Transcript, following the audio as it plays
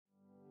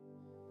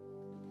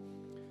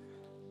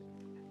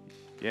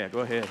Yeah,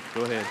 go ahead.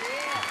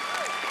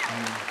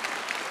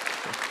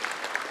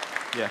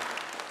 Yeah,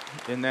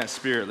 in that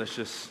spirit, let's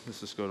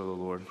just go to the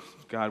Lord.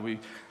 God,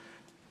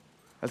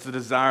 that's the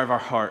desire of our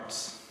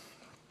hearts,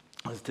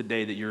 is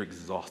today that you're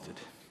exalted.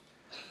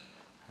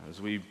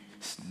 As we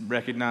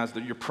recognize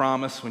that your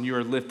promise, when you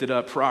are lifted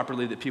up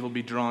properly, that people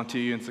be drawn to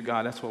you. And so,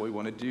 God, that's what we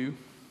want to do.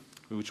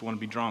 We just want to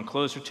be drawn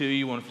closer to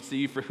you. We want to see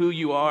you for who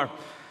you are.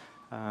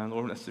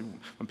 Lord,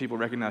 when people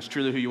recognize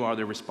truly who you are,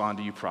 they respond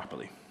to you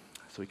properly.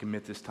 So we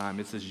commit this time.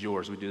 This is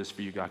yours. We do this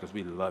for you, God, because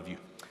we love you.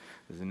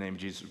 In the name of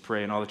Jesus, we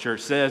pray. And all the church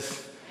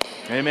says,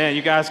 amen.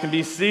 You guys can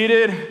be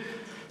seated.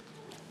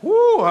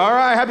 Woo, all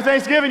right. Happy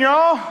Thanksgiving,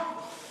 y'all.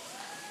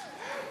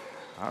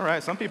 All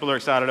right. Some people are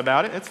excited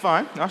about it. It's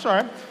fine. That's all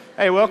right.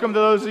 Hey, welcome to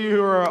those of you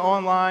who are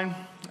online.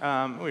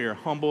 We are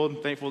humbled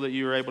and thankful that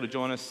you were able to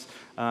join us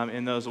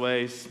in those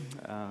ways.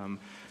 And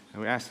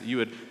we ask that you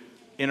would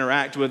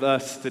interact with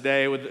us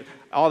today, with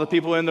all the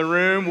people in the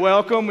room.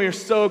 Welcome. We are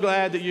so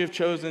glad that you have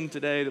chosen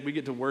today that we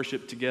get to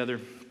worship together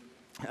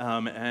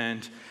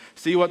and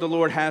see what the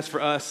Lord has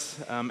for us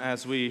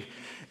as we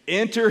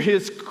enter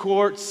his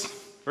courts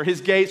or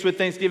his gates with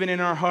thanksgiving in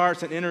our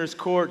hearts and enter his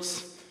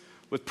courts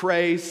with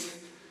praise.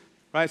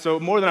 Right? So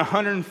more than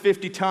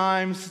 150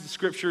 times the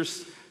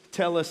scriptures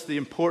tell us the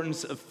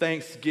importance of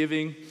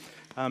thanksgiving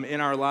in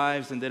our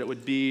lives, and that it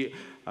would be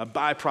a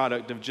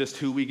byproduct of just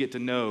who we get to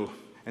know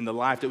and the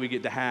life that we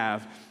get to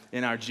have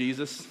in our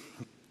Jesus.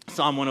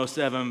 Psalm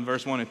 107,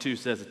 verse 1 and 2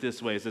 says it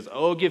this way. It says,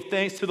 "Oh, give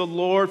thanks to the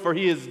Lord, for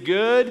he is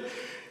good,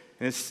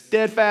 and his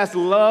steadfast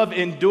love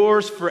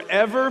endures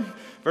forever."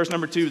 Verse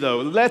number 2,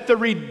 though, "Let the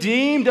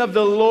redeemed of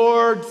the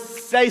Lord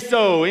say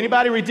so."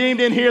 Anybody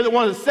redeemed in here that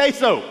wants to say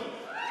so?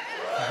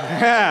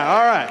 Yeah,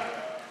 all right.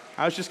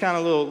 I was just kind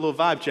of a little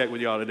vibe check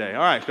with y'all today.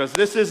 All right, because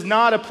this is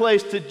not a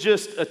place to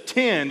just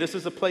attend. This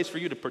is a place for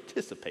you to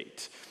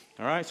participate.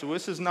 All right, so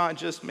this is not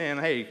just, man,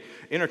 hey,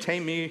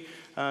 entertain me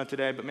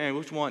today, but man,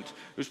 we just want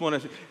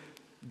to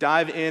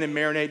dive in and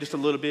marinate just a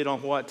little bit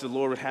on what the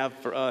Lord would have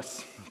for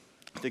us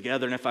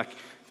together. And if I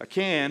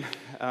can,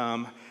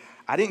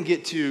 I didn't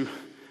get to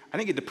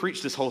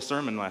preach this whole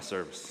sermon last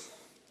service.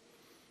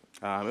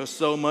 There was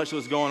so much that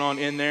was going on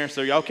in there.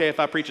 So y'all okay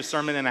if I preach a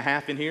sermon and a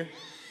half in here?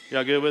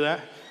 Y'all good with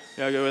that?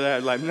 Y'all good with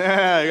that? Like,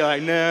 nah. You're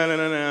like,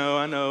 no.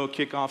 I know.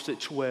 Kickoff's at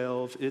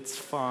 12. It's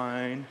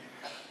fine.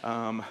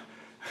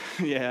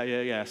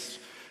 Yes.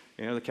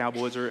 You know, the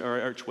Cowboys are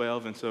at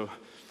 12. And so,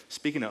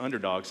 speaking of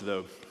underdogs,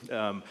 though,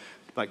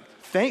 like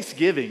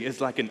Thanksgiving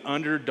is like an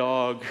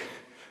underdog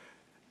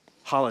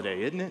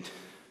holiday, isn't it?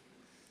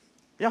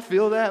 Y'all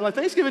feel that? Like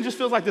Thanksgiving just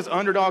feels like this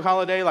underdog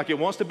holiday, like it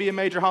wants to be a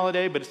major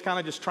holiday, but it's kind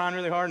of just trying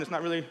really hard and it's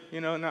not really,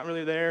 not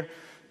really there.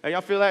 Y'all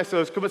feel that?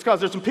 So it's because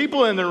there's some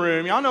people in the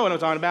room. Y'all know what I'm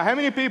talking about. How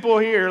many people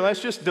here, let's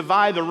just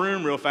divide the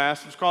room real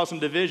fast. Let's cause some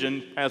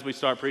division as we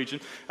start preaching.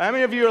 How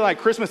many of you are like,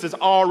 Christmas is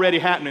already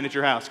happening at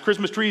your house?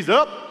 Christmas tree's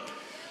up?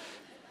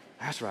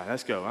 That's right,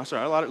 let's go. That's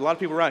right, a lot of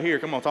people right here.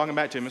 Come on, talking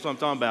back to me. That's what I'm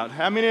talking about.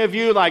 How many of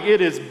you, like,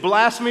 it is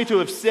blasphemy to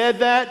have said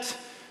that?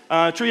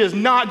 Tree is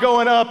not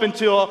going up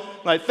until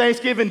like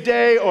Thanksgiving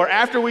Day or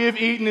after we have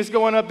eaten. It's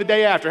going up the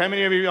day after. How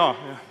many of you are?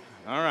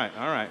 Yeah.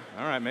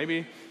 All right.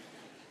 Maybe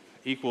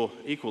equal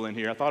in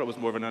here. I thought it was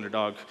more of an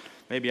underdog.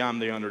 Maybe I'm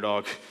the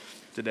underdog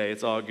today.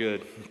 It's all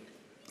good.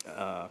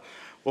 Well,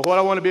 what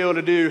I want to be able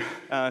to do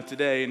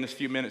today in this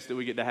few minutes that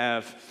we get to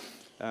have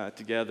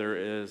together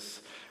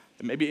is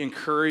maybe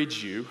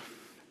encourage you.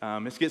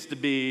 This gets to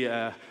be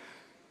a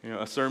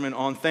sermon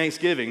on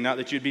Thanksgiving. Not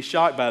that you'd be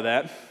shocked by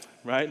that,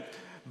 right?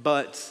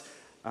 But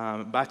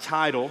by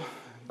title,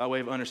 by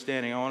way of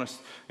understanding, I want to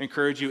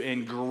encourage you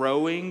in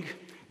growing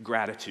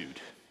gratitude.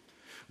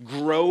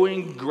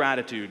 Growing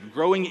gratitude.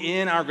 Growing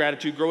in our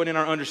gratitude. Growing in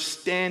our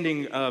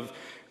understanding of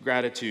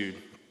gratitude.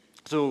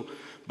 So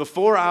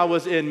before I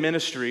was in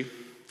ministry,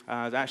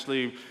 I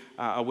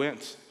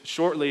went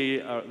shortly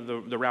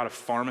the route of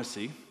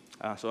pharmacy.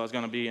 So I was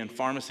going to be in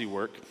pharmacy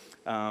work.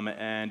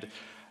 And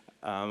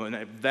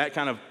that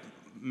kind of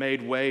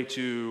made way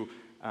to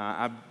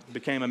I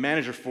became a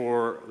manager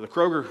for the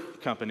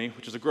Kroger company,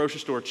 which is a grocery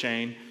store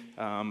chain.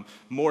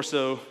 More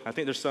so, I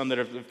think there's some that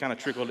have kind of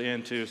trickled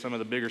into some of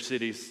the bigger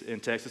cities in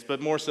Texas, but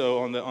more so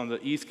on the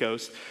East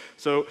Coast.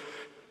 So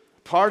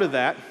part of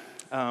that,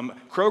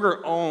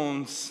 Kroger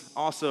owns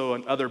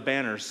also other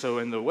banners. So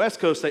in the West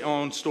Coast, they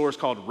own stores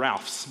called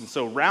Ralph's. And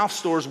so Ralph's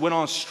stores went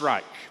on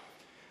strike.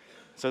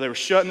 So they were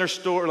shutting their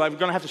store, like we're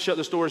going to have to shut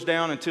the stores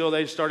down until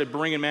they started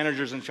bringing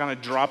managers and kind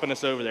of dropping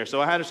us over there. So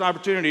I had this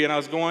opportunity, and I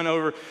was going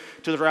over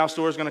to the Ralph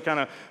stores, going to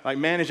kind of like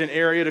manage an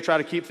area to try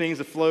to keep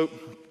things afloat.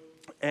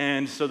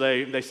 And so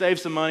they saved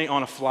some money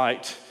on a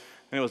flight.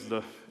 And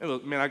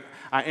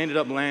I ended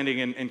up landing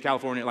in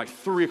California at like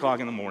 3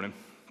 o'clock in the morning.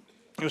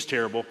 It was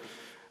terrible.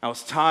 I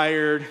was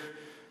tired.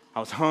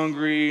 I was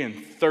hungry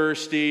and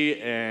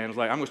thirsty, and I was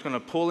like, I'm just going to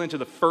pull into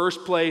the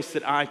first place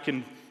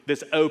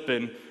that's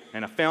open.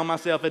 And I found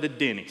myself at a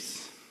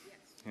Denny's.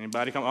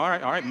 Anybody come? All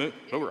right,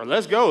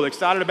 let's go.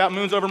 Excited about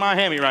moons over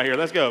Miami right here.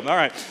 Let's go. All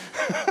right.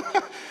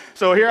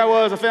 So here I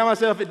was. I found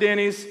myself at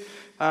Denny's.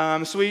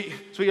 Sweet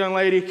young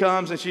lady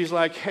comes and she's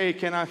like, hey,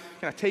 can I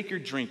take your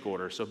drink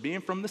order? So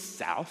being from the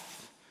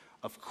South,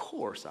 of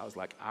course, I was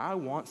like, I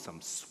want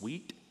some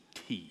sweet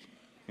tea.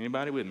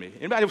 Anybody with me?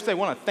 Anybody would say,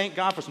 want to thank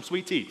God for some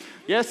sweet tea?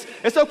 Yes?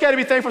 It's okay to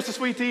be thankful for some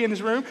sweet tea in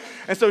this room.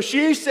 And so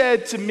she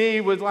said to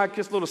me with like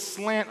this little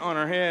slant on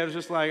her head, it was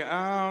just like,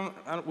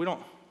 we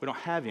don't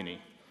have any.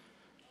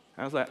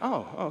 I was like,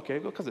 oh, okay,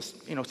 because it's,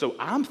 so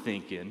I'm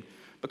thinking,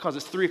 because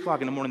it's 3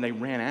 o'clock in the morning, they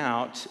ran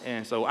out.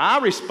 And so I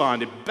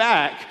responded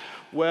back,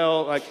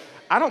 well, like,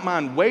 I don't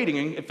mind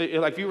waiting.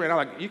 If you ran out,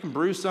 like, you can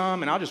brew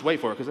some, and I'll just wait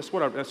for it, because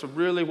that's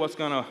really what's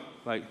going to,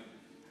 like,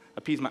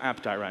 appease my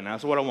appetite right now.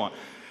 That's what I want.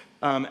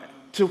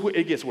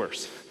 It gets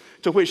worse.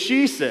 To which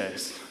she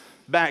says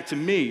back to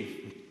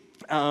me,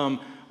 well,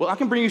 I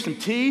can bring you some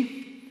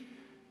tea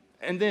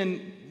and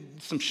then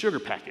some sugar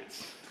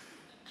packets.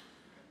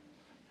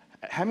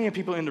 How many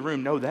people in the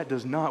room know that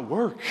does not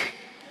work?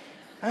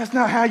 That's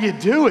not how you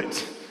do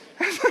it.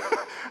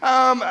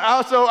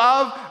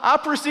 I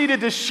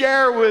proceeded to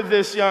share with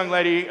this young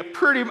lady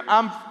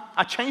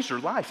I changed her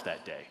life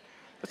that day.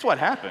 That's what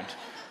happened,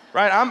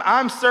 right?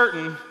 I'm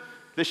certain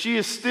that she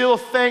is still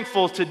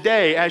thankful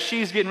today as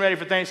she's getting ready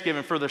for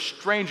Thanksgiving for the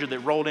stranger that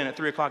rolled in at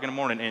 3 o'clock in the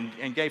morning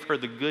and gave her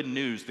the good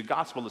news, the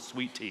gospel of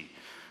sweet tea.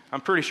 I'm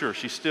pretty sure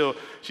she's still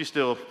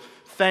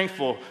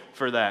thankful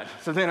for that.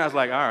 So then I was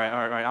like, all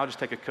right, I'll just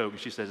take a Coke.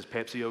 And she says, is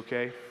Pepsi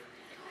okay?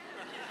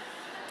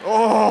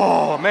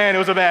 Oh, man, it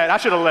was I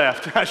should have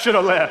left.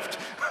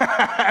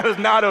 It was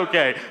not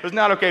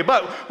okay.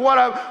 But what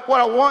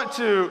I want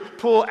to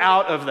pull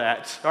out of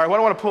that, all right, what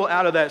I want to pull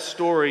out of that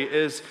story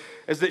is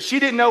that she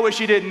didn't know what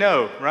she didn't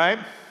know, right?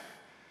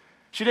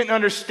 She didn't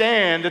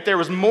understand that there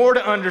was more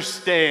to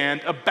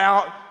understand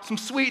about some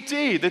sweet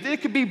tea, that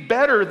it could be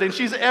better than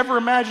she's ever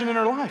imagined in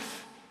her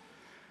life.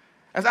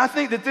 And I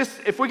think that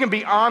if we can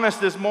be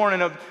honest this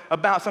morning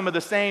about some of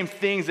the same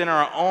things in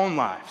our own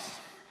lives,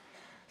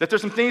 that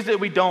there's some things that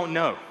we don't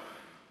know.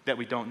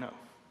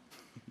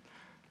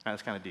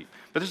 That's kind of deep.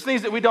 But there's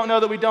things that we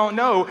don't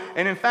know.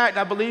 And in fact,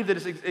 I believe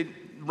that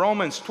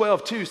Romans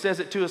 12:2 says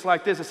it to us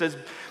like this. It says,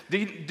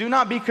 do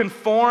not be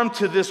conformed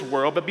to this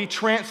world, but be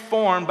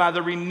transformed by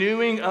the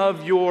renewing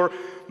of your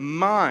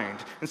mind.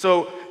 And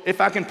so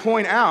if I can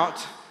point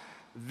out,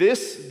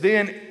 this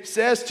then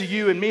says to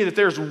you and me that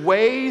there's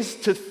ways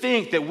to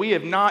think that we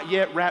have not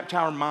yet wrapped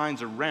our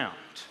minds around,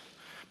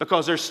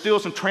 because there's still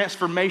some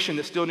transformation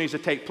that still needs to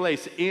take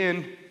place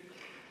in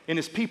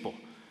his people.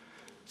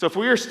 So if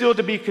we are still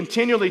to be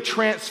continually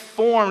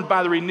transformed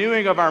by the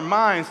renewing of our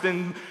minds,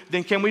 then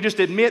can we just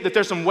admit that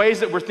there's some ways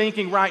that we're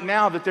thinking right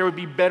now that there would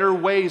be better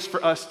ways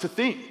for us to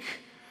think?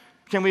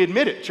 Can we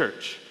admit it,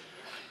 church?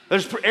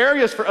 There's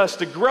areas for us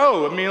to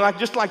grow. I mean,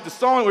 just like the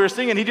song we were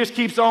singing, he just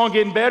keeps on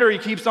getting better. He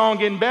keeps on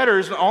getting better.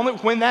 It's only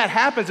when that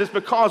happens, it's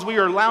because we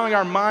are allowing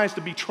our minds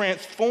to be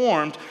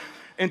transformed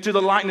into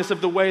the likeness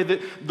of the way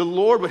that the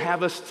Lord would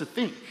have us to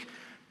think,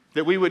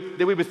 that we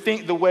would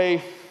think the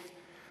way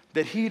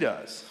that he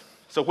does.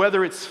 So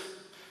whether it's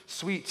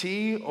sweet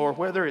tea or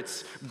whether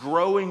it's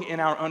growing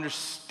in our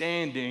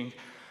understanding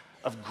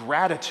of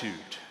gratitude,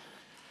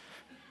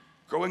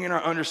 because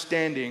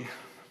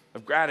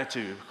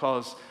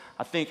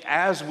I think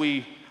as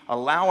we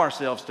allow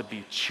ourselves to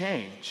be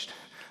changed,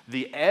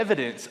 the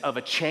evidence of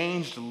a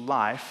changed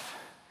life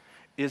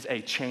is a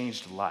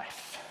changed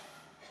life.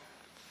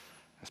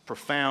 It's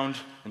profound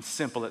and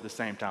simple at the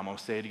same time. I'll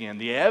say it again.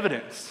 The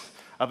evidence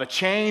of a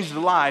changed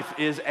life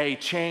is a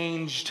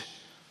changed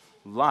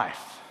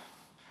life.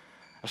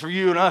 It's for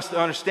you and us to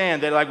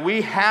understand that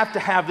we have to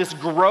have this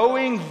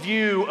growing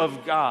view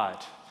of God.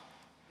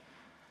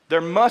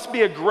 There must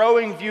be a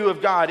growing view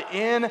of God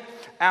in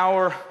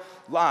our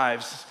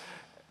lives.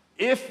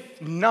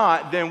 If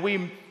not, then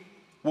we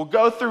will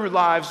go through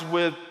lives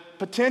with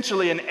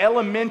potentially an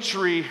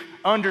elementary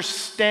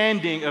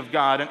understanding of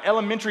God, an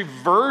elementary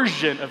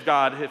version of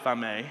God, if I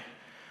may.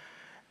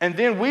 And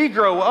then we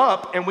grow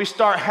up and we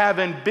start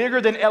having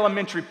bigger than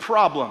elementary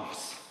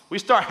problems. We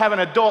start having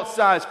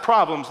adult-sized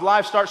problems.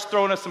 Life starts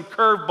throwing us some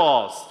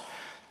curveballs.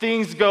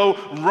 Things go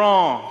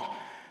wrong.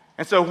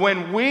 And so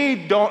when we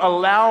don't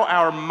allow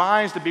our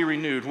minds to be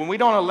renewed, when we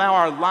don't allow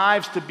our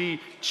lives to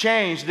be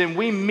changed, then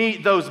we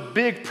meet those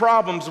big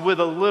problems with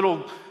a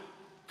little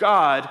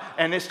God,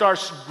 and it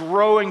starts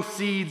growing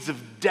seeds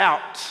of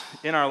doubt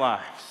in our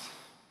lives.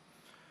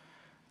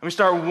 And we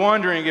start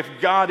wondering if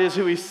God is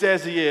who he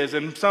says he is.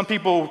 And some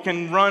people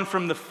can run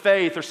from the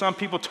faith, or some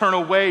people turn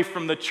away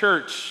from the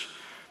church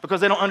because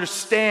they don't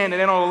understand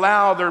and they don't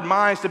allow their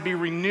minds to be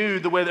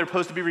renewed the way they're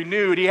supposed to be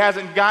renewed. He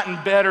hasn't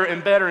gotten better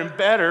and better and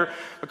better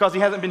because he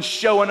hasn't been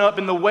showing up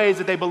in the ways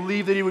that they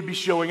believe that he would be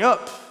showing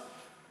up.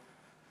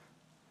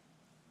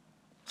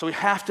 So we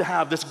have to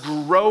have this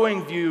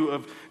growing view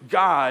of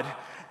God,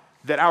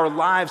 that our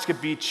lives could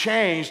be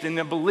changed. And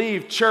to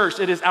believe, church,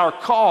 it is our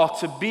call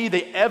to be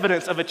the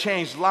evidence of a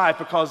changed life,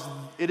 because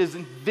it is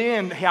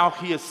then how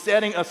he is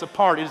setting us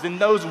apart. It is in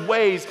those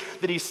ways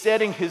that he's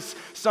setting his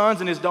sons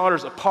and his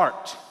daughters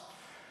apart,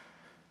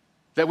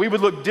 that we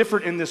would look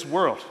different in this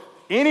world.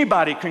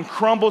 Anybody can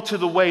crumble to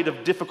the weight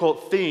of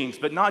difficult things,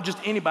 but not just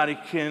anybody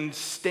can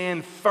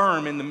stand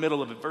firm in the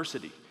middle of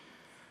adversity.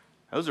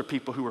 Those are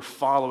people who are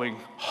following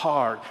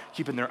hard,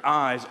 keeping their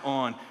eyes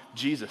on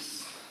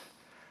Jesus.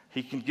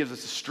 He can give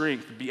us the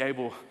strength to be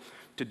able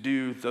to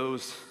do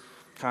those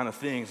kind of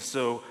things.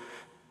 So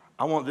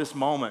I want this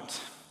moment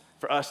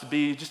for us to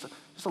be just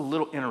a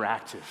little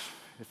interactive,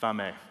 if I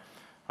may.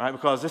 All right,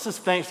 because this is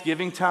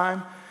Thanksgiving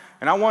time,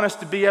 and I want us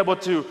to be able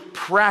to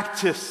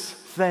practice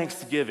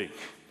Thanksgiving.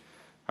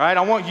 All right,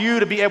 I want you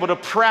to be able to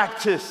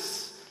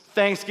practice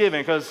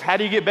Thanksgiving, because how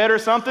do you get better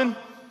at something?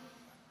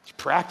 It's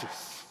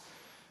practice.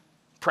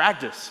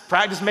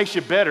 Practice makes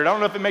you better. I don't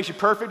know if it makes you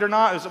perfect or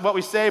not, is what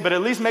we say, but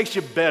at least makes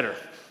you better,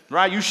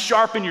 right? You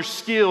sharpen your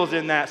skills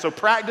in that. So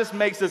practice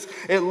makes us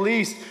at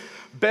least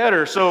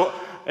better. So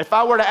if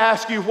I were to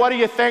ask you, what are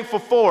you thankful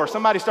for?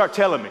 Somebody start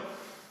telling me.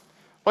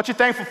 What you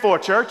thankful for,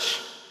 church?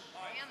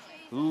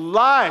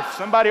 Life.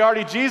 Somebody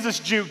already Jesus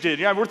juked it.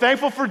 Yeah, we're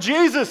thankful for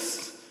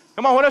Jesus.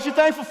 Come on, what else you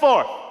thankful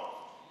for?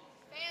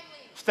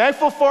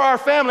 Thankful for our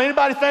family.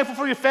 Anybody thankful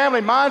for your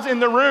family? Mine's in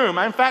the room.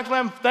 In fact,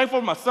 I'm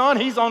thankful for my son.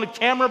 He's on the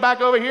camera back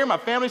over here. My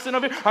family's sitting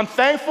over here. I'm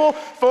thankful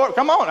for,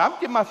 come on, I'll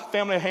give my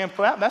family a hand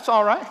clap. That's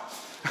all right.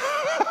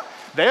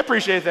 They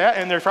appreciate that,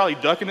 and they're probably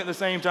ducking at the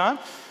same time.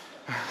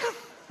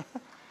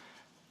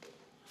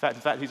 In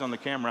fact, he's on the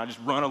camera. I just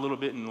run a little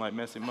bit and like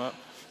mess him up.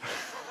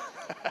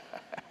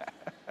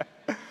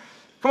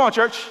 Come on,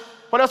 church.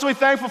 What else are we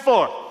thankful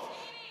for?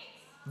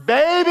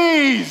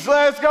 Babies,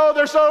 let's go.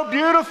 They're so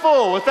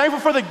beautiful. We're thankful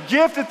for the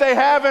gift that they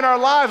have in our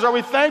lives. Are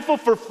we thankful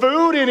for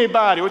food,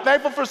 anybody? We're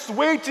thankful for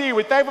sweet tea.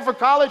 We're thankful for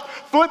college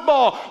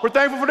football. We're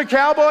thankful for the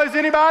Cowboys,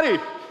 anybody?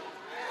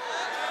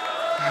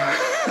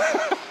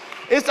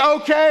 It's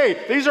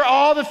okay. These are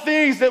all the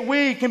things that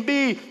we can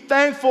be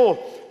thankful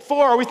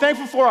for. Are we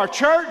thankful for our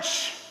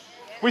church?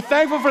 We're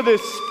thankful for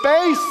this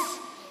space.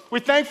 We're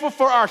thankful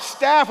for our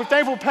staff. We're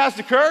thankful for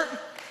Pastor Kurt.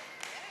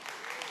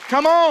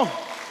 Come on.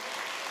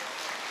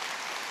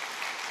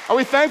 Are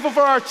we thankful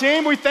for our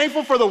team? Are we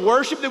thankful for the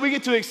worship that we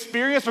get to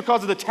experience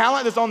because of the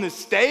talent that's on this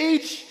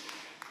stage?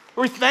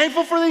 Are we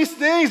thankful for these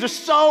things? There's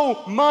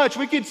so much.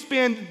 We could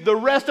spend the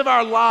rest of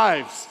our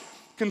lives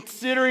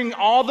considering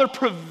all the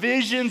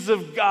provisions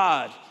of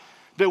God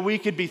that we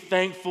could be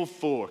thankful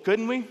for.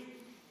 Couldn't we?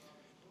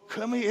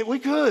 Couldn't we? We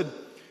could.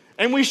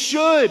 And we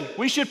should.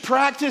 We should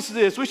practice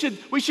this. We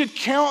should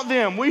count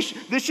them.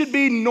 This should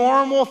be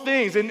normal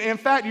things. And in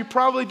fact, you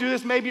probably do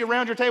this maybe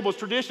around your tables,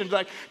 traditions,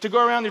 like to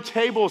go around your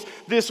tables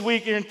this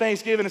week in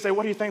Thanksgiving and say,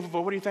 what are you thankful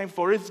for? What are you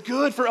thankful for? It's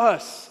good for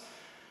us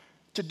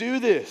to do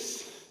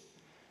this.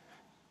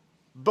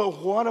 But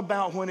what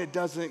about when it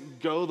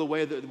doesn't go the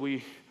way that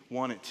we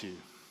want it to?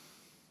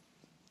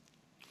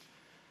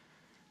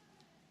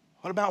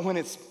 What about when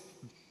it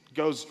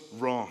goes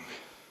wrong?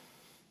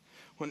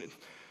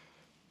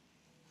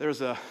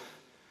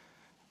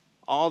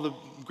 All the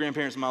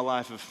grandparents in my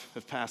life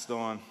have passed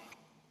on.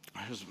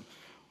 There's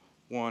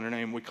one, her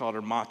name, we called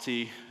her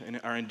Mati, and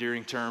our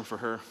endearing term for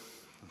her.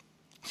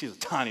 She's a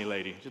tiny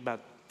lady, she's about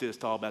this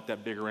tall, about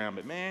that big around,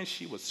 but man,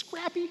 she was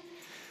scrappy.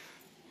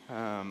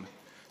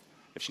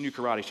 If she knew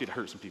karate, she'd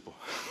hurt some people.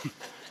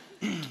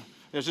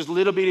 There's this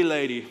little bitty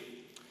lady,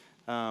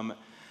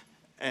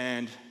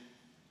 and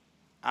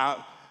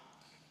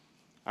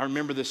I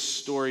remember this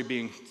story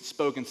being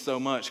spoken so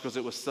much because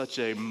it was such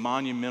a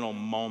monumental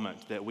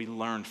moment that we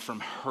learned from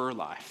her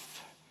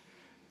life.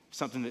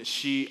 Something that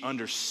she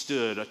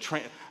understood,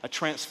 a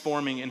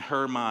transforming in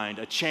her mind,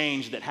 a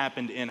change that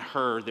happened in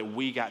her that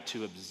we got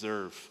to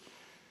observe,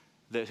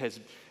 that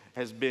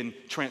has been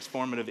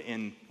transformative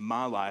in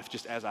my life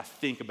just as I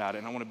think about it,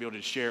 and I want to be able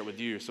to share it with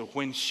you. So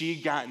when she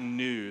got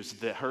news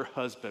that her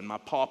husband, my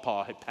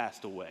pawpaw, had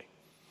passed away,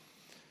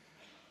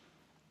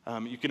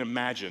 you can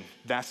imagine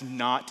that's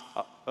not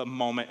a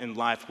moment in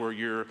life where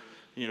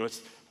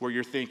it's where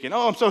you're thinking,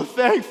 oh, I'm so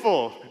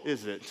thankful,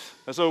 is it?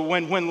 So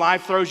when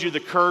life throws you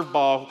the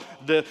curveball,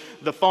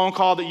 the phone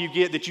call that you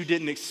get that you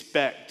didn't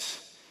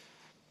expect,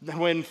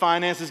 when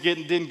finances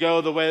didn't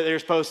go the way they're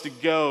supposed to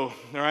go,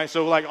 all right?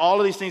 So like all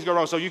of these things go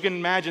wrong. So you can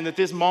imagine that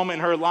this moment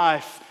in her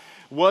life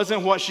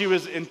wasn't what she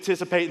was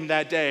anticipating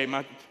that day.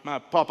 My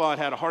papa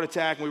had a heart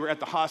attack, and we were at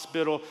the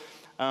hospital.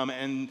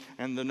 And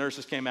the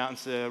nurses came out and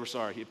said, we're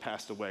sorry, he had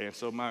passed away. And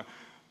so my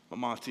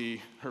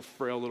Monty, her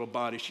frail little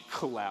body, she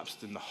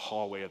collapsed in the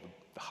hallway of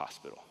the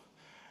hospital.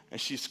 And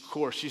she's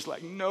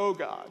like, no,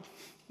 God,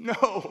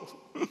 no.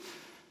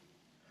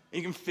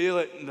 You can feel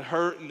it in the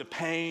hurt and the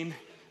pain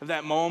of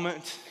that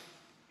moment.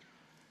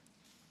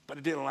 But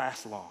it didn't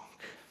last long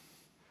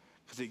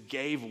because it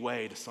gave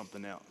way to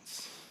something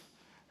else.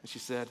 And she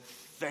said,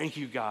 thank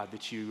you, God,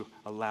 that you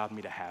allowed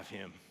me to have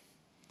him.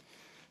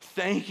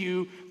 Thank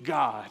you,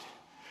 God,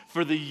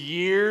 for the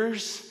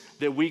years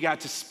that we got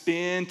to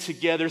spend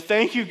together.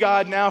 Thank you,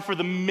 God, now for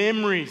the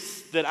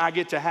memories that I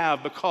get to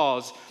have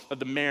because of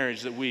the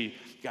marriage that we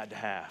got to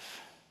have.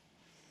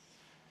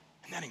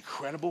 Isn't that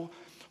incredible?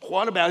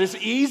 What about it? It's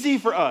easy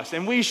for us,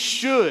 and we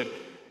should.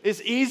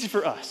 It's easy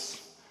for us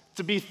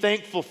to be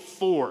thankful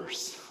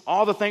fors.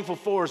 all the thankful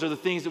fors are the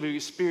things that we've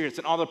experienced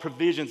and all the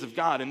provisions of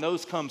God, and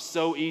those come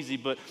so easy,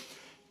 but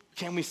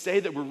can we say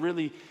that we're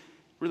really,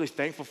 really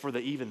thankful for the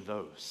even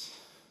those?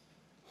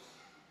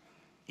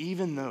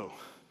 Even though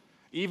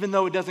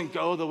it doesn't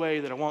go the way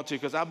that I want to,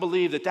 because I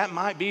believe that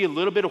might be a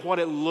little bit of what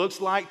it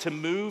looks like to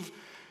move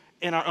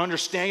in our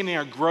understanding,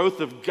 our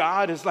growth of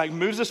God. Is like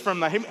moves us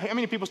from how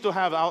many people still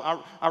have,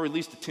 I'll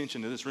release the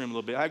tension in this room a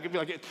little bit. I give you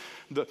like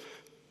the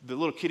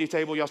little kiddie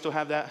table, y'all still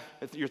have that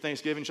at your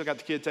Thanksgiving? You still got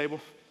the kid table?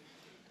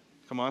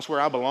 Come on, that's where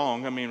I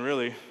belong. I mean,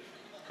 really.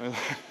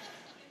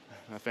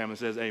 My family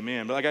says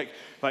amen.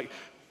 But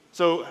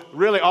so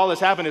really all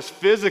that's happened is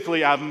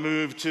physically I've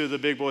moved to the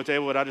big boy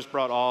table, but I just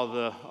brought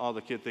all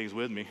the kid things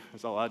with me.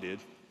 That's all I did.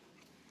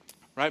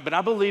 Right? But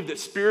I believe that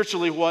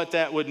spiritually what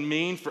that would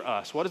mean for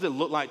us, what does it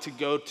look like to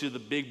go to the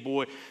big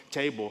boy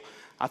table?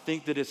 I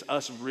think that it's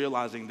us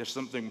realizing there's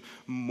something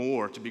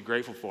more to be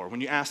grateful for.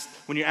 When you ask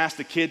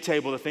the kid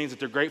table the things that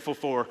they're grateful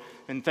for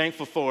and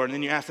thankful for, and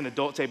then you ask an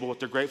adult table what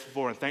they're grateful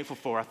for and thankful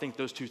for, I think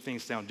those two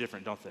things sound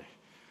different, don't they?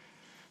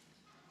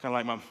 Kind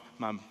of like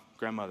my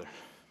grandmother.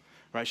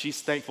 Right?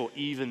 She's thankful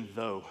even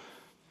though.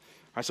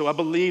 Right, so I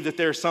believe that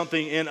there's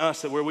something in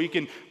us that where we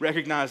can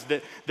recognize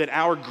that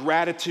our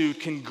gratitude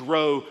can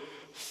grow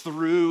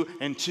through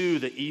and to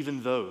the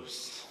even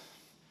those.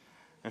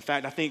 In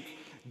fact, I think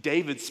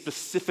David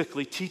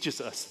specifically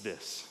teaches us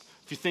this.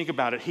 If you think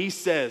about it, he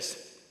says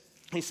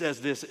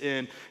this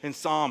in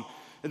Psalm,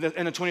 in the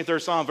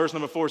 23rd Psalm, verse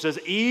number 4, says,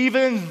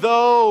 even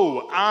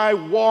though I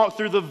walk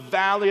through the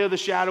valley of the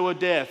shadow of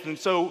death. And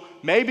so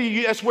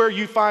maybe that's where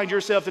you find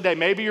yourself today.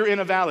 Maybe you're in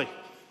a valley.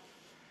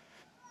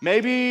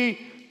 Maybe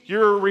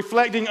you're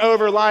reflecting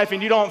over life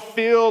and you don't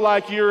feel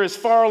like you're as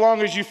far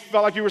along as you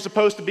felt like you were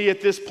supposed to be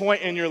at this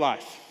point in your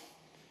life.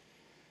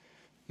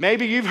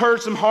 Maybe you've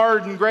heard some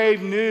hard and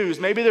grave news.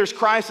 Maybe there's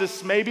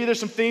crisis. Maybe there's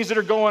some things that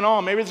are going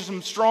on. Maybe there's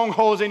some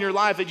strongholds in your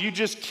life that you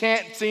just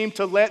can't seem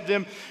to let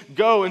them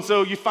go. And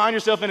so you find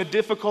yourself in a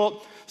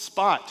difficult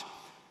spot.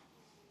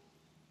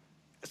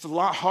 It's a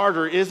lot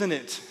harder, isn't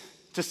it,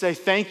 to say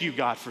thank you,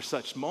 God, for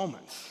such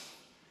moments.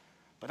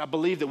 But I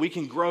believe that we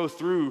can grow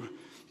through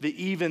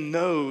the even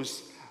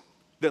those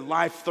that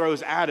life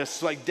throws at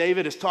us. Like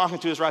David is talking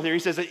to us right here. He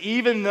says that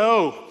even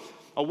though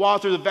I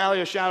walk through the valley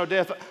of shadow of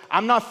death,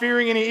 I'm not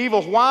fearing any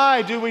evil.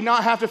 Why do we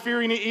not have to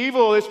fear any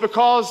evil? It's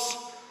because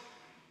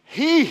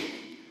He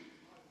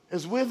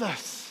is with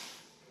us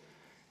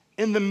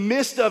in the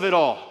midst of it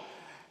all.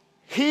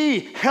 He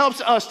helps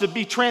us to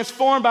be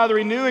transformed by the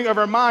renewing of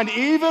our mind,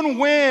 even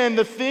when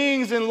the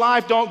things in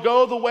life don't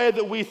go the way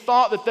that we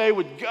thought that they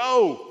would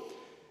go.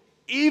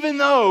 Even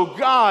though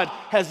God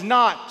has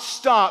not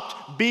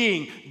stopped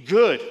being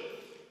good.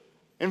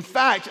 In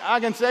fact, I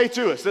can say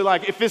to us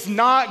that if it's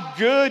not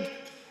good,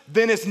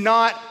 then it's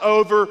not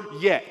over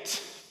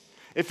yet.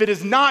 If it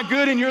is not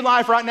good in your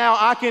life right now,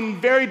 I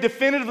can very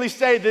definitively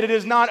say that it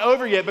is not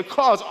over yet,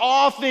 because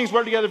all things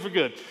work together for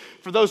good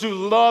for those who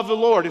love the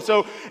Lord. And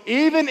so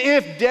even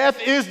if death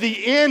is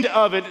the end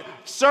of it,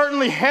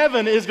 certainly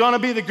heaven is going to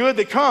be the good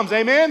that comes.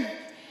 Amen?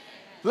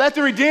 Let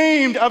the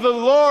redeemed of the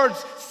Lord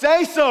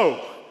say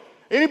so.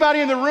 Anybody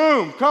in the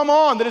room, come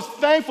on, that is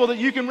thankful that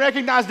you can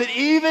recognize that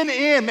even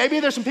in, maybe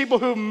there's some people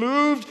who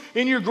moved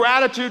in your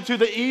gratitude to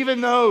the even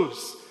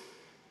those.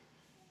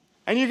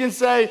 And you can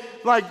say,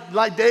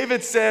 like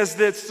David says,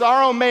 that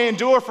sorrow may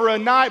endure for a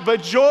night,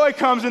 but joy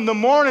comes in the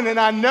morning, and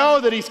I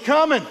know that He's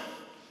coming.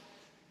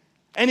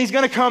 And He's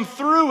going to come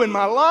through in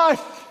my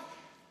life.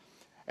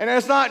 And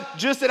it's not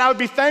just that I would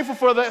be thankful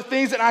for the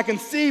things that I can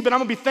see, but I'm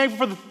going to be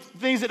thankful for the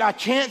things that I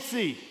can't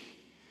see.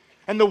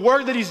 And the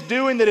work that He's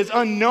doing that is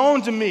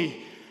unknown to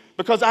me,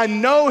 because I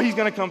know He's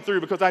going to come through,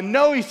 because I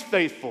know He's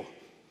faithful,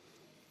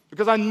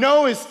 because I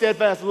know His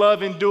steadfast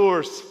love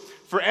endures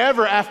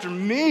forever after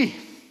me,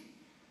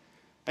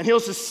 and He'll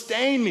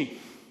sustain me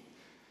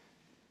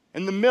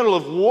in the middle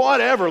of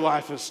whatever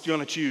life is going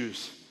to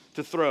choose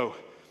to throw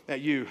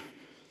at you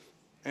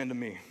and to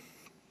me.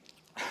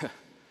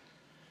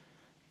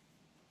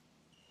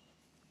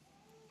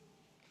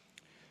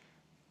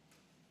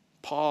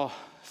 Paul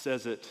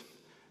says it.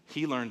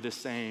 He learned this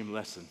same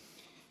lesson.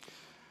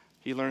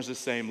 He learns this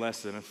same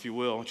lesson. If you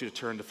will, I want you to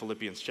turn to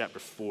Philippians chapter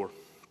 4.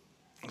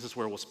 This is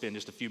where we'll spend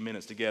just a few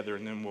minutes together,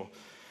 and then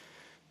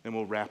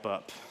we'll wrap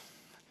up.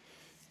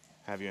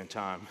 Have you in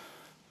time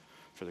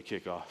for the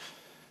kickoff.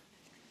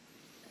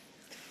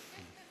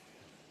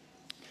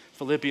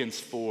 Philippians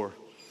 4.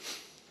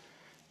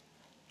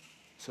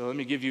 So let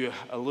me give you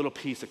a little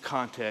piece of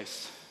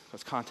context,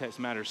 because context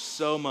matters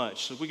so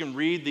much. So we can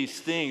read these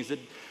things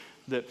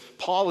that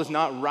Paul is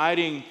not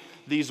writing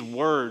these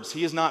words.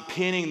 He is not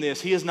penning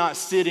this. He is not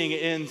sitting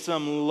in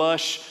some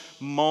lush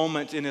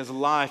moment in his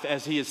life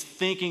as he is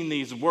thinking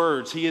these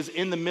words. He is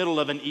in the middle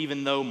of an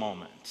even though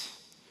moment.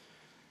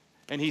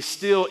 And he's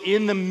still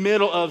in the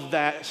middle of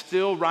that,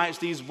 still writes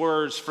these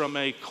words from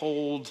a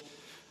cold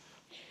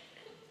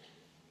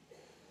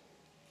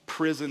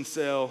prison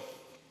cell.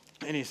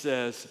 And he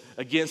says,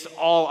 against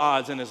all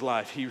odds in his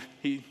life,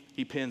 he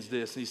he pens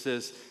this. He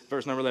says,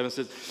 verse number 11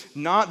 says,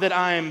 "Not that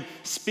I am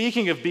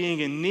speaking of being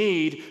in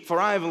need, for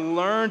I have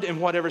learned in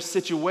whatever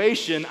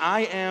situation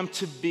I am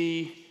to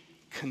be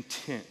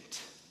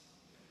content."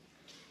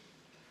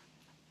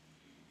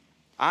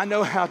 I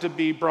know how to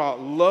be brought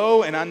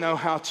low, and I know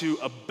how to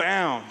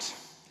abound.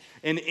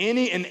 In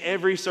any and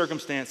every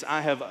circumstance,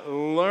 I have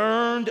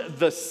learned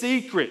the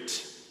secret.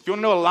 If you want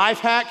to know a life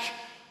hack,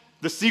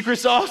 the secret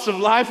sauce of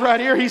life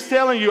right here, he's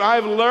telling you, I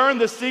have learned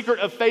the secret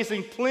of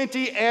facing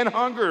plenty and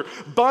hunger,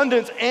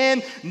 abundance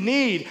and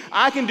need.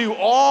 I can do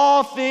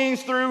all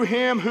things through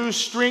him who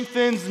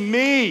strengthens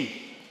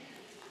me.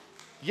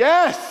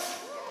 Yes.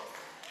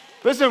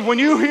 Listen, when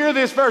you hear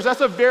this verse,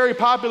 that's a very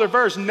popular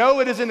verse.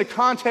 Know it is in the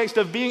context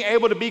of being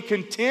able to be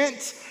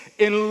content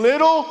in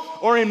little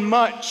or in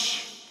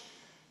much.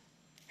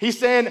 He's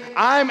saying,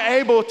 I'm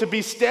able to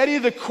be steady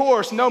the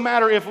course no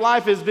matter if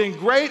life has been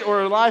great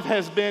or life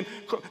has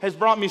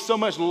brought me so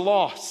much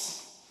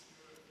loss.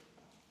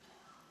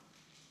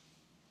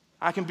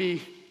 I can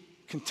be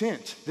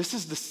content. This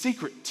is the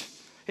secret.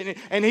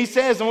 And he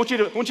says, I want you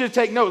to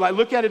take note, like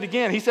look at it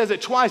again. He says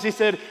it twice. He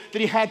said that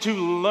he had to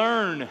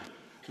learn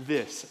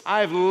this.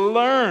 I've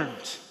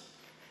learned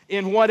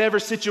in whatever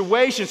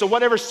situation, so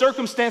whatever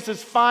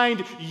circumstances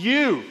find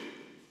you,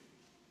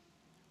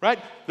 right?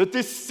 That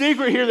this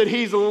secret here that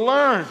he's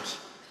learned,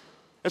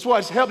 that's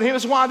what's helped him.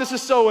 That's why this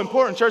is so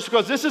important, church,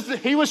 because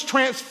he was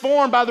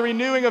transformed by the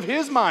renewing of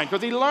his mind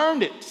because he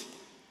learned it.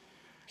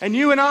 And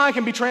you and I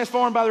can be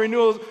transformed by the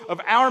renewal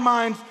of our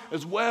minds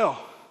as well.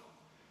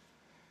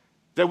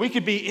 That we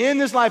could be in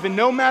this life and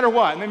no matter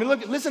what. And I mean,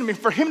 listen to me,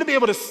 for him to be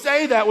able to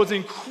say that was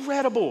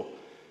incredible.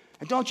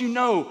 And don't you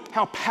know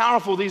how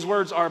powerful these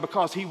words are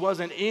because he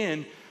wasn't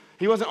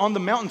on the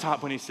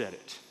mountaintop when he said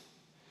it.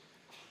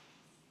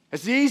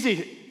 It's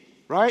easy,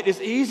 right? It's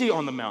easy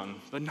on the mountain,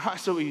 but not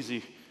so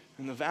easy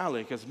in the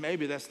valley, because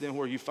maybe that's then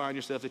where you find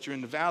yourself, that you're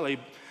in the valley.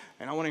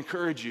 And I want to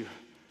encourage you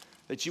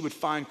that you would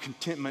find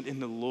contentment in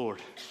the Lord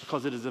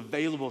because it is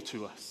available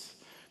to us.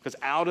 Because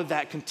out of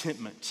that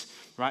contentment,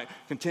 right?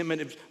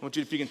 Contentment, I want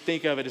you, if you can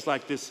think of it, it's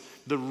like this,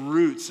 the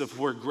roots of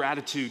where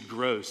gratitude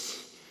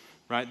grows.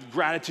 Right?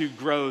 Gratitude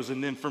grows,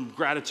 and then from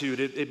gratitude,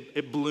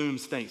 it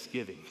blooms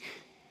thanksgiving.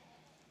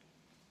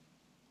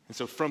 And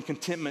so from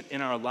contentment in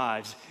our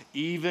lives,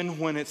 even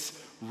when it's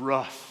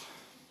rough,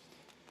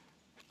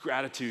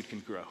 gratitude can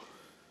grow.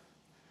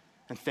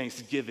 And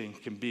thanksgiving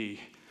can be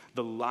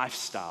the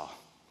lifestyle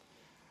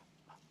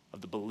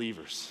of the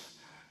believers.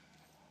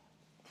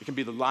 It can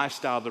be the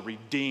lifestyle of the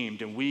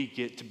redeemed, and we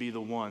get to be the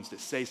ones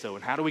that say so.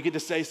 And how do we get to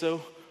say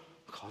so?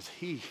 Because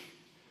he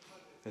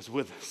is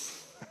with us.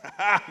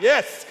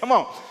 Yes, come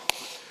on.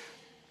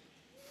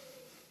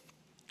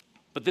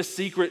 But this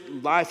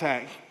secret life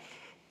hack,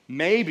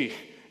 maybe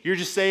you're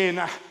just saying,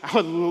 I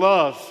would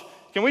love.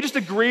 Can we just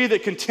agree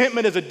that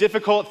contentment is a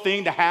difficult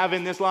thing to have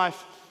in this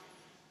life?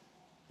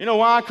 You know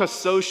why? Because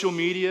social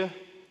media.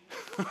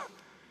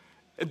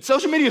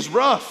 Social media is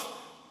rough.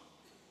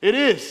 It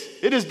is.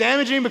 It is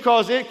damaging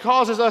because it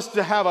causes us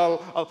to have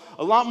a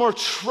lot more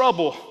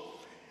trouble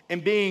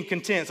in being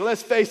content. So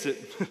let's face it.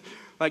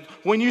 Like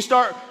when you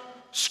start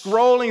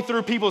scrolling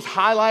through people's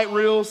highlight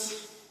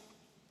reels,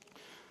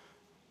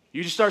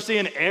 you just start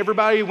seeing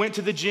everybody went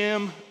to the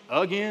gym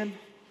again.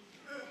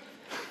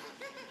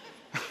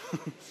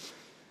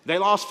 They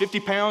lost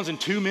 50 pounds in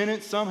 2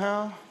 minutes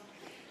somehow.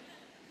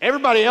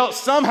 Everybody else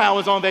somehow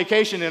is on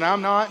vacation and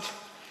I'm not.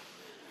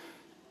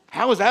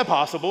 How is that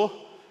possible?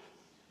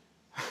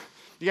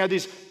 You got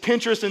these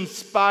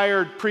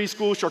Pinterest-inspired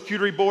preschool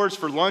charcuterie boards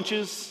for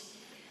lunches.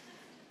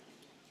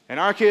 And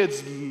our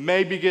kids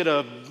maybe get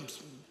a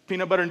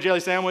peanut butter and jelly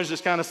sandwich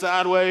just kind of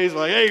sideways,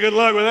 like, hey, good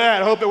luck with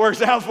that. I hope it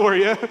works out for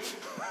you.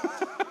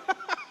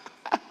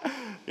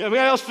 Anybody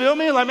else feel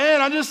me? Like,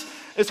 man,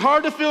 it's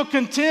hard to feel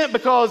content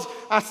because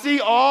I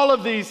see all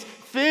of these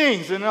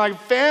things and like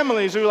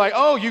families who are like,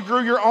 oh, you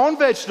grew your own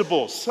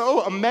vegetables.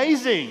 So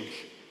amazing.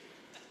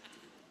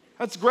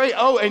 That's great.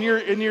 Oh, and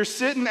you're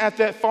sitting at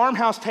that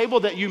farmhouse table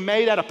that you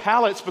made out of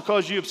pallets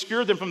because you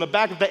obscured them from the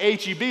back of the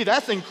HEB.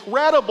 That's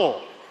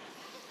incredible.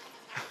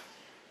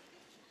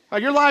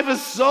 Like your life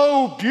is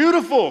so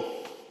beautiful.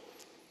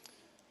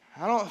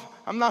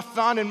 I'm not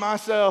finding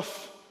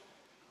myself.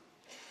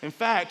 In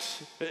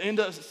fact, it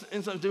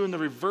ends up doing the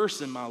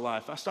reverse in my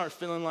life. I start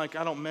feeling like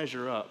I don't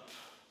measure up.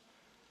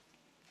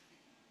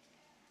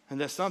 And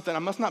that's something, I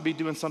must not be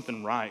doing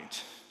something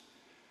right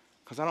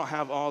because I don't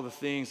have all the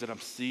things that I'm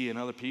seeing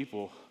other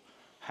people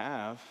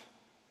have.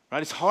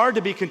 Right? It's hard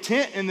to be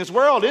content in this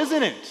world,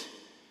 isn't it?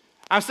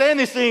 I'm saying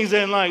these things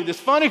and like, it's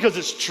funny because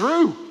it's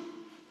true.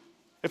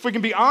 If we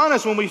can be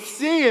honest, when we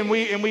see and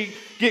we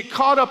get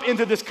caught up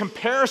into this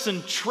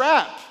comparison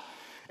trap,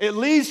 it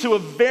leads to a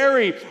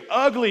very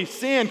ugly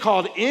sin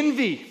called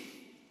envy.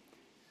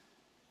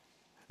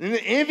 And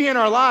the envy in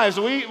our lives,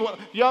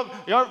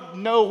 y'all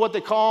know what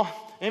they call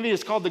envy?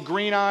 Is called the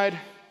green-eyed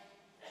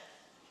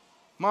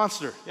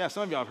monster. Yeah,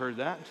 some of y'all have heard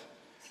that.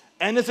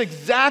 And it's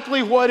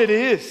exactly what it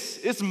is.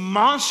 It's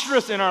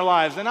monstrous in our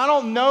lives. And I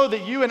don't know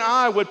that you and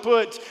I would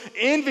put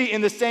envy in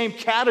the same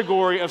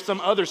category of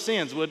some other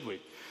sins, would we?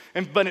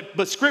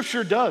 But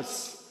Scripture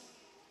does.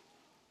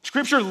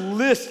 Scripture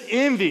lists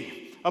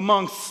envy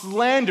among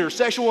slander,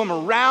 sexual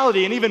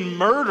immorality, and even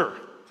murder.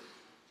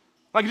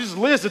 Like, it just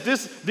lists that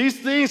these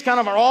things kind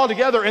of are all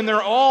together, and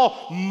they're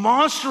all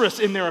monstrous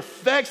in their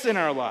effects in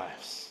our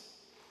lives.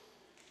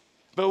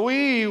 But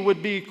we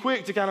would be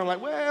quick to kind of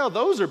like, well,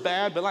 those are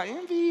bad, but like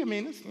envy, I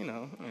mean, it's,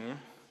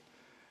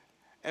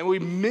 And we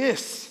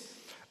miss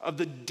of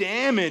the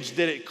damage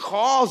that it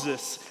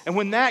causes. And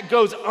when that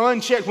goes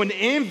unchecked, when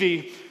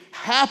envy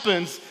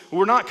happens,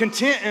 we're not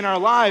content in our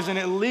lives, and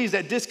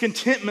that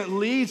discontentment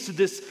leads to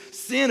this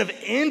sin of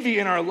envy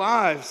in our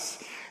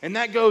lives. And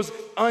that goes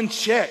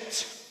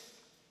unchecked.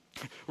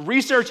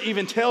 Research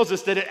even tells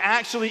us that it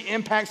actually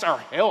impacts our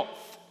health.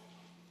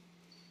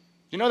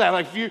 You know that?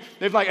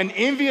 Like, an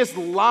envious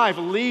life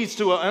leads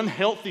to an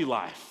unhealthy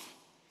life.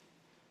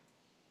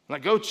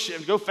 Like, go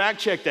fact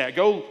check that.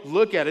 Go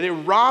look at it. It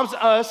robs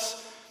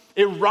us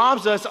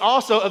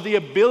also of the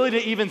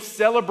ability to even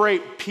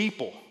celebrate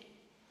people.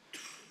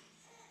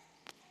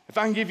 If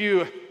I can give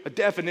you a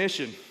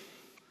definition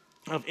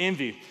of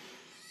envy,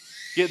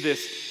 get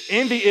this.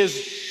 Envy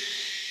is,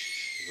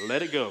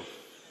 let it go.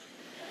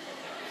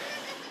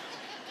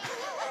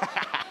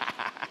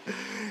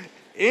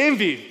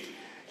 Envy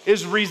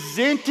is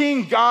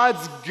resenting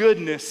God's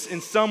goodness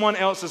in someone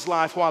else's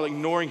life while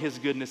ignoring his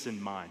goodness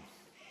in mine.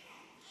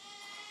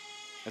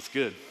 That's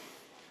good.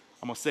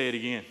 I'm going to say it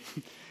again.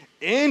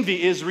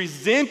 Envy is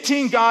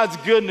resenting God's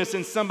goodness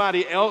in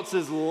somebody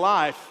else's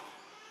life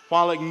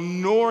while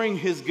ignoring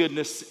his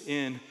goodness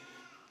in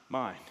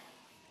mine.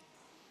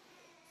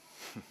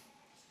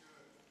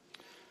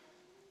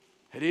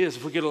 It is,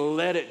 if we're going to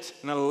let it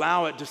and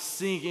allow it to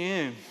sink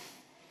in,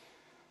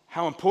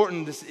 how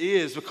important this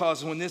is,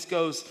 because when this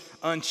goes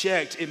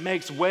unchecked, it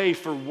makes way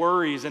for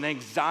worries and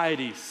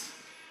anxieties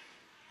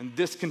and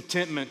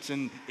discontentment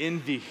and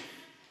envy,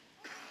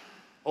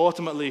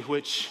 ultimately,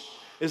 which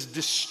is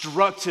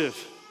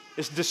destructive.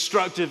 It's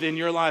destructive in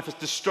your life. It's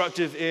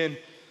destructive in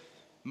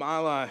my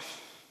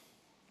life.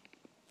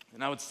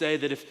 And I would say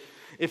that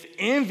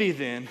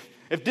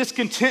if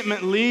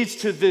discontentment leads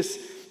to this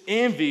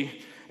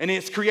envy and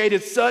it's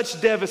created such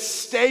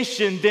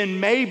devastation, then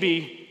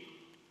maybe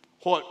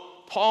what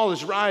Paul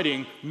is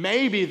writing,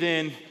 maybe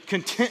then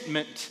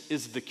contentment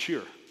is the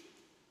cure.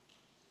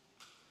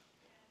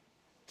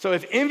 So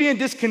if envy and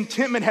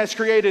discontentment has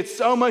created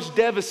so much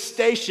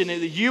devastation that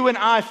you and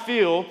I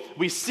feel,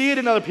 we see it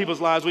in other people's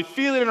lives, we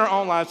feel it in our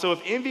own lives. So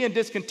if envy and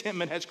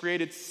discontentment has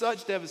created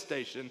such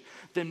devastation,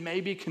 then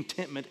maybe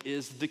contentment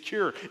is the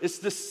cure. It's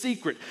the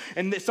secret,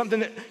 and it's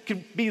something that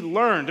can be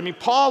learned. I mean,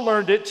 Paul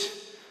learned it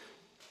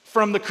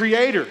from the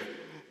Creator,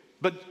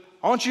 but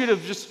I want you to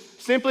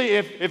just simply,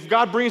 if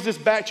God brings this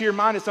back to your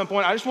mind at some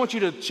point, I just want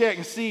you to check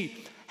and see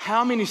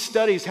how many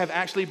studies have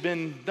actually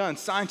been done.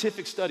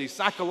 Scientific studies,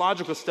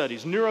 psychological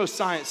studies,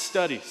 neuroscience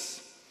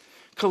studies,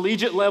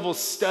 collegiate level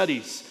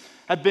studies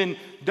have been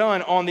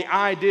done on the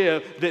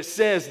idea that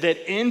says that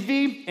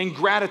envy and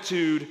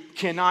gratitude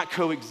cannot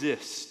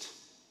coexist.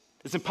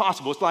 It's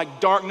impossible. It's like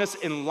darkness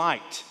and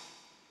light.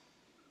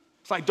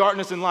 It's like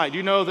darkness and light. Do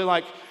you know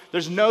that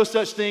there's no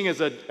such thing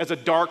as a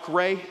dark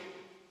ray?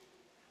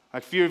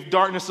 Like, if you have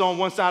darkness on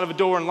one side of a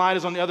door and light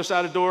is on the other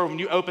side of the door, when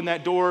you open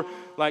that door,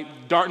 like,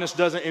 darkness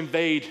doesn't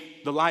invade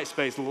the light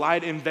space.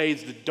 Light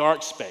invades the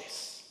dark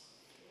space.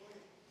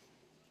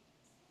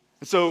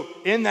 And so,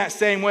 in that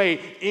same way,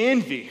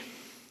 envy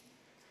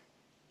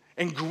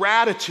and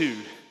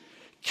gratitude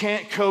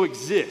can't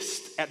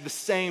coexist at the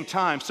same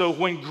time. So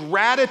when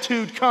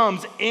gratitude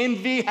comes,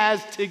 envy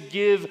has to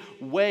give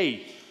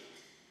way.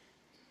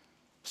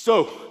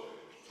 So,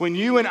 when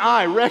you and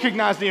I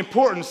recognize the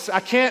importance,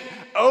 I can't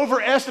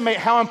overestimate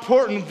how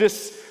important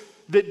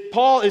that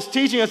Paul is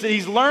teaching us, that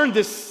he's learned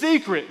this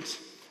secret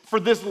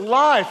for this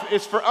life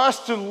is for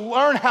us to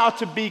learn how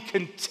to be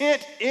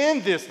content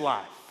in this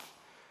life.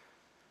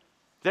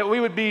 That we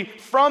would be,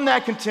 from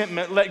that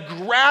contentment, let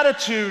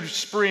gratitude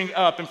spring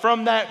up, and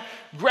from that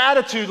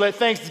gratitude, let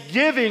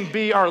thanksgiving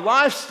be our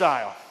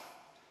lifestyle.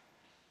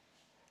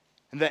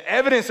 And the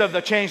evidence of the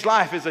changed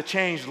life is a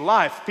changed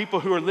life. People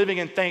who are living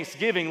in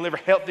thanksgiving live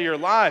healthier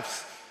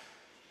lives.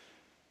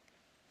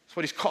 That's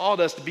what he's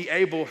called us to be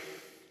able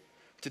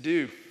to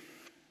do.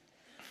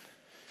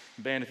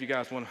 Band, if you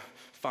guys want to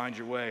find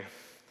your way.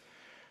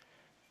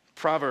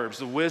 Proverbs,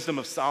 the wisdom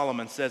of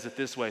Solomon, says it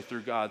this way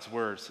through God's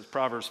words. It's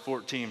Proverbs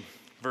 14,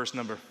 verse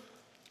number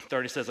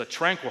 30 says, "A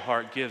tranquil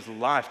heart gives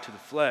life to the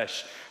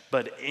flesh,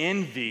 but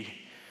envy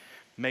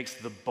makes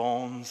the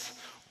bones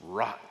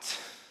rot."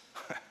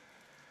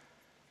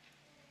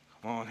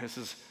 Come on, this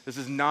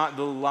is not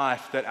the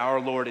life that our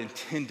Lord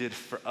intended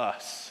for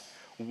us.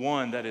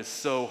 One that is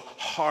so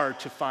hard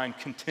to find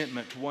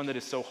contentment, one that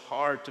is so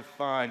hard to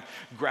find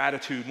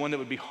gratitude, one that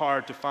would be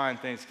hard to find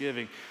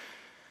thanksgiving.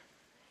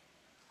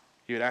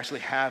 He would actually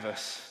have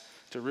us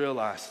to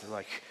realize that,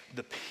 like,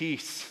 the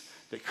peace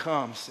that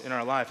comes in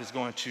our life is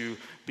going to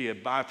be a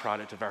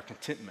byproduct of our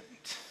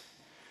contentment.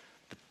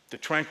 The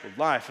tranquil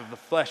life of the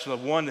flesh, the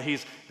one that he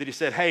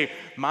said, hey,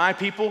 my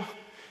people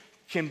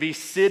can be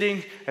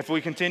sitting, if we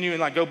continue and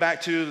like go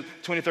back to the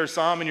 23rd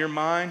Psalm in your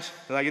mind,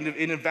 like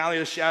in the valley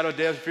of the shadow of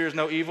death, fears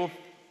no evil,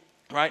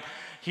 right?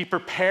 He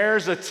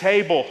prepares a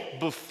table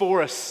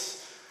before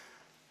us.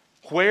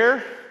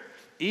 Where?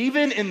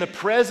 Even in the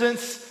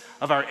presence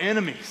of our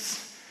enemies.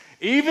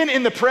 Even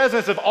in the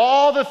presence of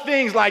all the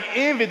things like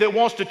envy that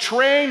wants to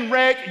train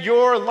wreck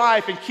your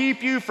life and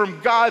keep you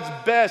from God's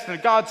best and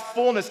God's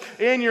fullness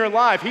in your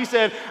life. He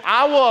said,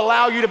 I will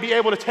allow you to be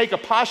able to take a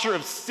posture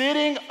of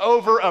sitting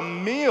over a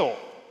meal.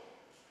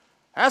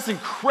 That's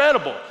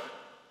incredible.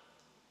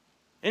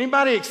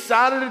 Anybody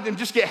excited and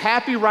just get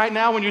happy right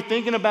now when you're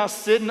thinking about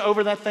sitting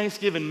over that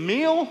Thanksgiving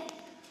meal?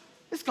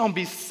 It's going to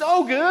be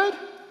so good.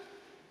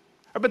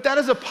 But that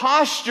is a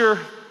posture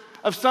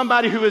of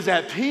somebody who is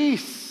at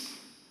peace.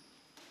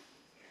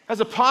 As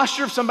a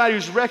posture of somebody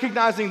who's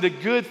recognizing the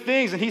good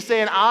things. And he's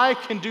saying, I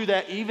can do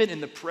that even in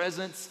the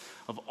presence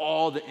of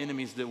all the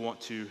enemies that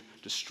want to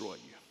destroy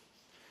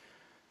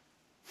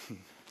you.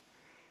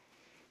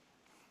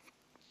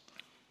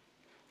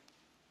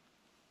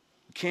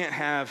 You can't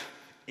have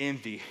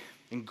envy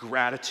and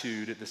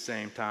gratitude at the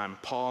same time.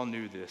 Paul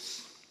knew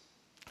this.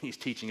 He's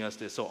teaching us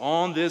this. So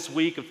on this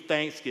week of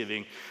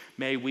Thanksgiving,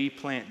 may we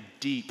plant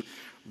deep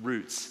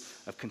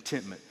roots of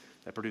contentment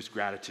that produce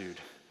gratitude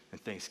and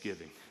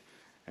thanksgiving.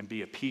 And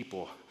be a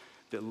people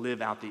that live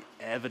out the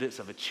evidence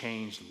of a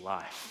changed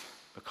life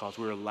because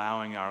we're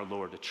allowing our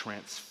Lord to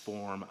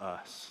transform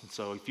us. And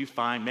so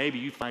maybe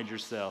you find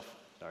yourself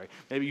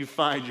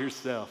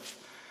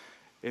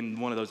in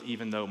one of those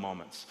even though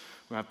moments.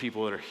 We have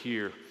people that are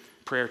here,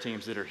 prayer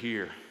teams that are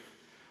here,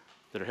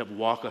 that are help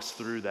walk us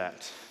through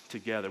that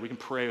together. We can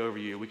pray over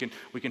you. We can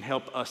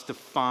help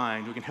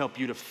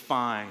you to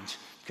find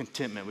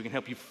contentment. We can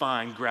help you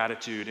find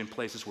gratitude in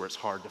places where it's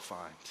hard to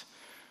find.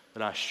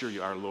 But I assure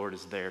you, our Lord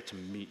is there to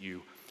meet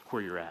you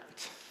where you're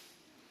at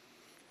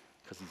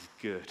because he's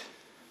good.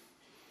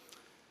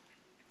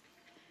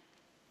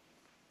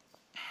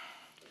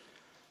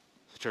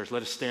 Church,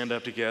 let us stand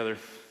up together.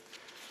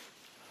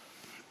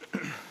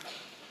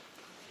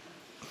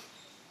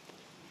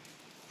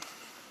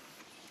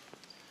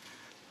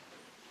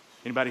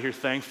 Anybody here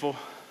thankful?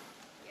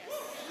 Yes.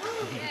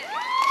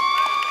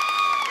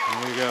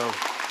 There you go.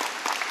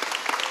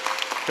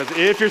 Because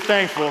if you're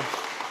thankful,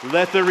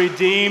 let the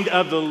redeemed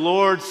of the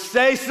Lord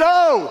say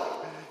so.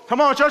 Come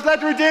on, church, let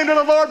the redeemed of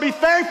the Lord be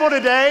thankful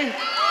today.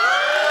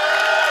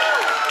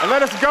 And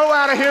let us go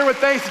out of here with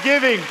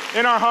thanksgiving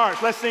in our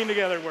hearts. Let's sing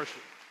together and worship.